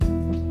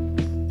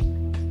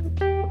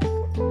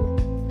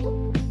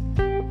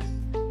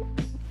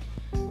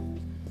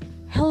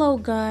Hello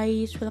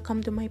guys,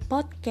 welcome to my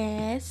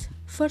podcast.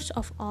 First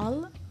of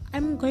all,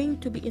 I'm going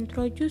to be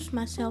introduce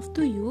myself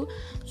to you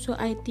so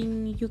I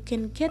think you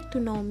can get to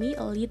know me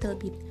a little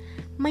bit.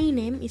 My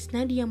name is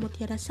Nadia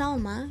Mutiara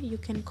Salma. You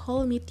can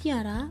call me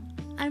Tiara.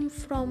 I'm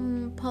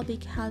from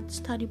Public Health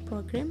Study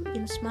Program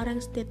in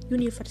Semarang State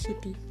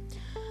University.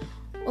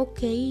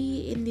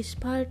 Okay, in this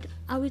part,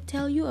 I will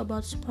tell you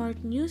about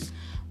sport news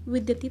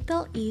with the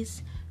title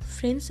is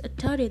French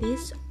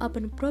authorities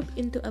open probe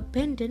into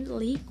abandoned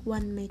League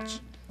One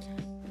match.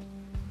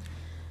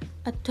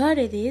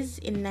 Authorities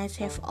in Nice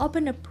have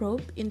opened a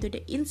probe into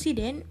the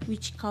incident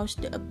which caused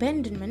the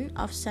abandonment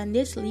of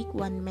Sunday's League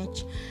One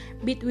match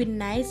between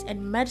Nice and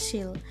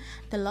Marseille,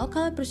 the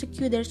local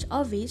prosecutor's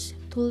office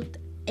told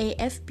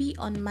AFP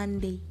on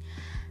Monday.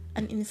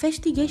 An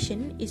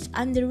investigation is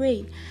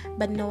underway,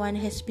 but no one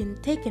has been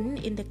taken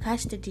into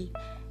custody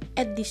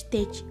at this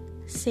stage,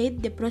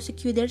 said the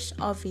prosecutor's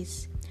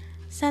office.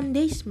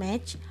 Sunday's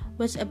match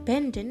was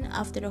abandoned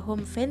after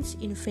home fans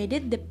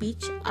invaded the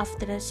pitch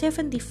after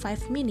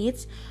 75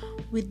 minutes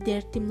with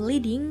their team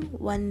leading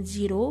 1-0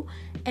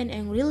 and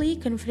angrily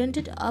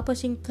confronted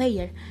opposing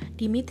player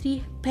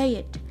Dimitri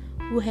Payet,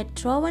 who had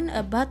thrown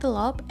a bottle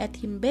up at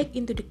him back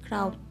into the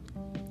crowd.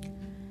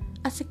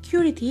 A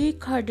security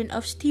cordon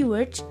of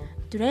stewards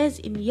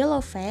dressed in yellow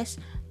vests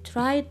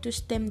tried to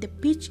stem the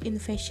pitch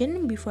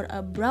invasion before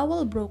a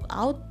brawl broke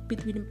out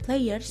between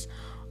players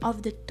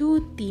of the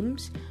two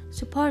teams,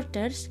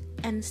 supporters,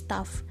 and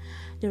staff.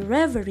 The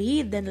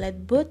referee then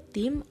led both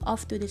teams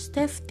off to the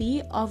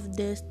safety of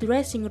the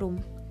dressing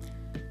room.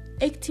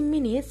 80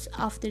 minutes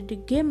after the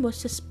game was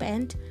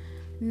suspended,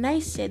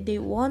 Nice said they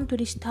want to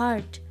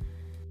restart.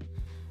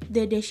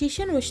 The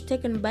decision was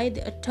taken by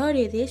the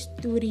authorities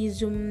to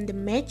resume the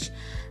match,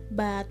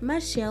 but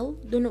Marseille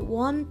do not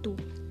want to,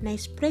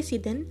 Nice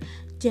president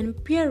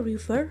Jean-Pierre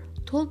River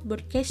told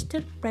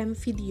broadcaster Prime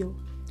Video.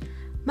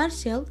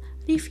 Marseille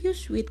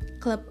refused with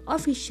club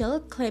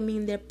officials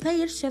claiming their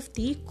players'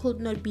 safety could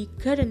not be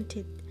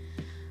guaranteed.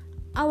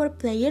 Our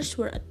players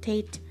were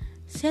attacked,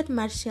 said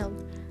Marseille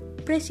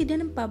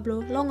president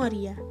Pablo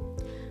Longoria.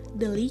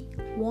 The league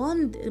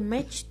want the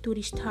match to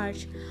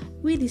restart.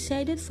 We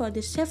decided for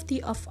the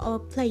safety of our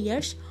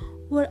players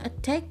who were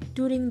attacked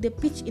during the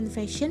pitch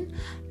invasion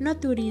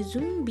not to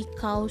resume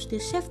because the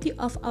safety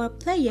of our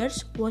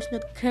players was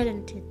not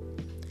guaranteed.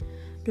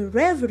 The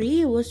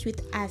referee was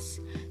with us.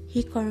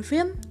 He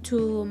confirmed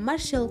to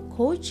Marseille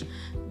coach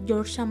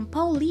George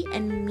Sampaoli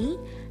and me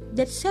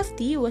that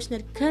safety was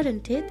not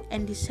guaranteed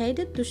and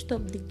decided to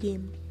stop the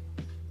game.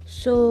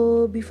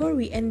 So, before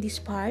we end this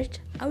part,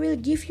 I will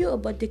give you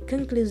about the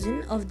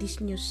conclusion of this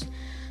news.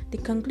 The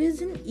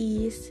conclusion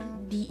is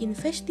the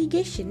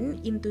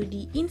investigation into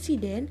the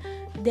incident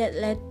that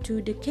led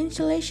to the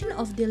cancellation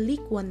of the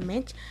League One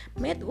match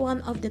made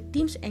one of the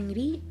teams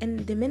angry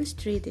and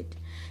demonstrated.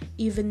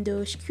 Even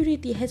though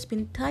security has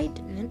been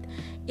tightened,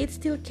 it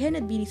still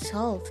cannot be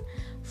resolved.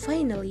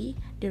 Finally,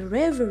 the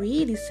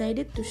referee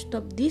decided to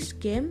stop this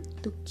game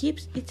to keep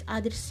each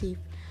other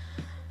safe.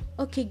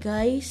 Okay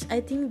guys,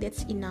 I think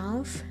that's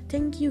enough.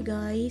 Thank you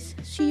guys.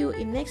 See you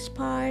in next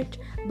part.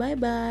 Bye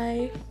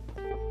bye.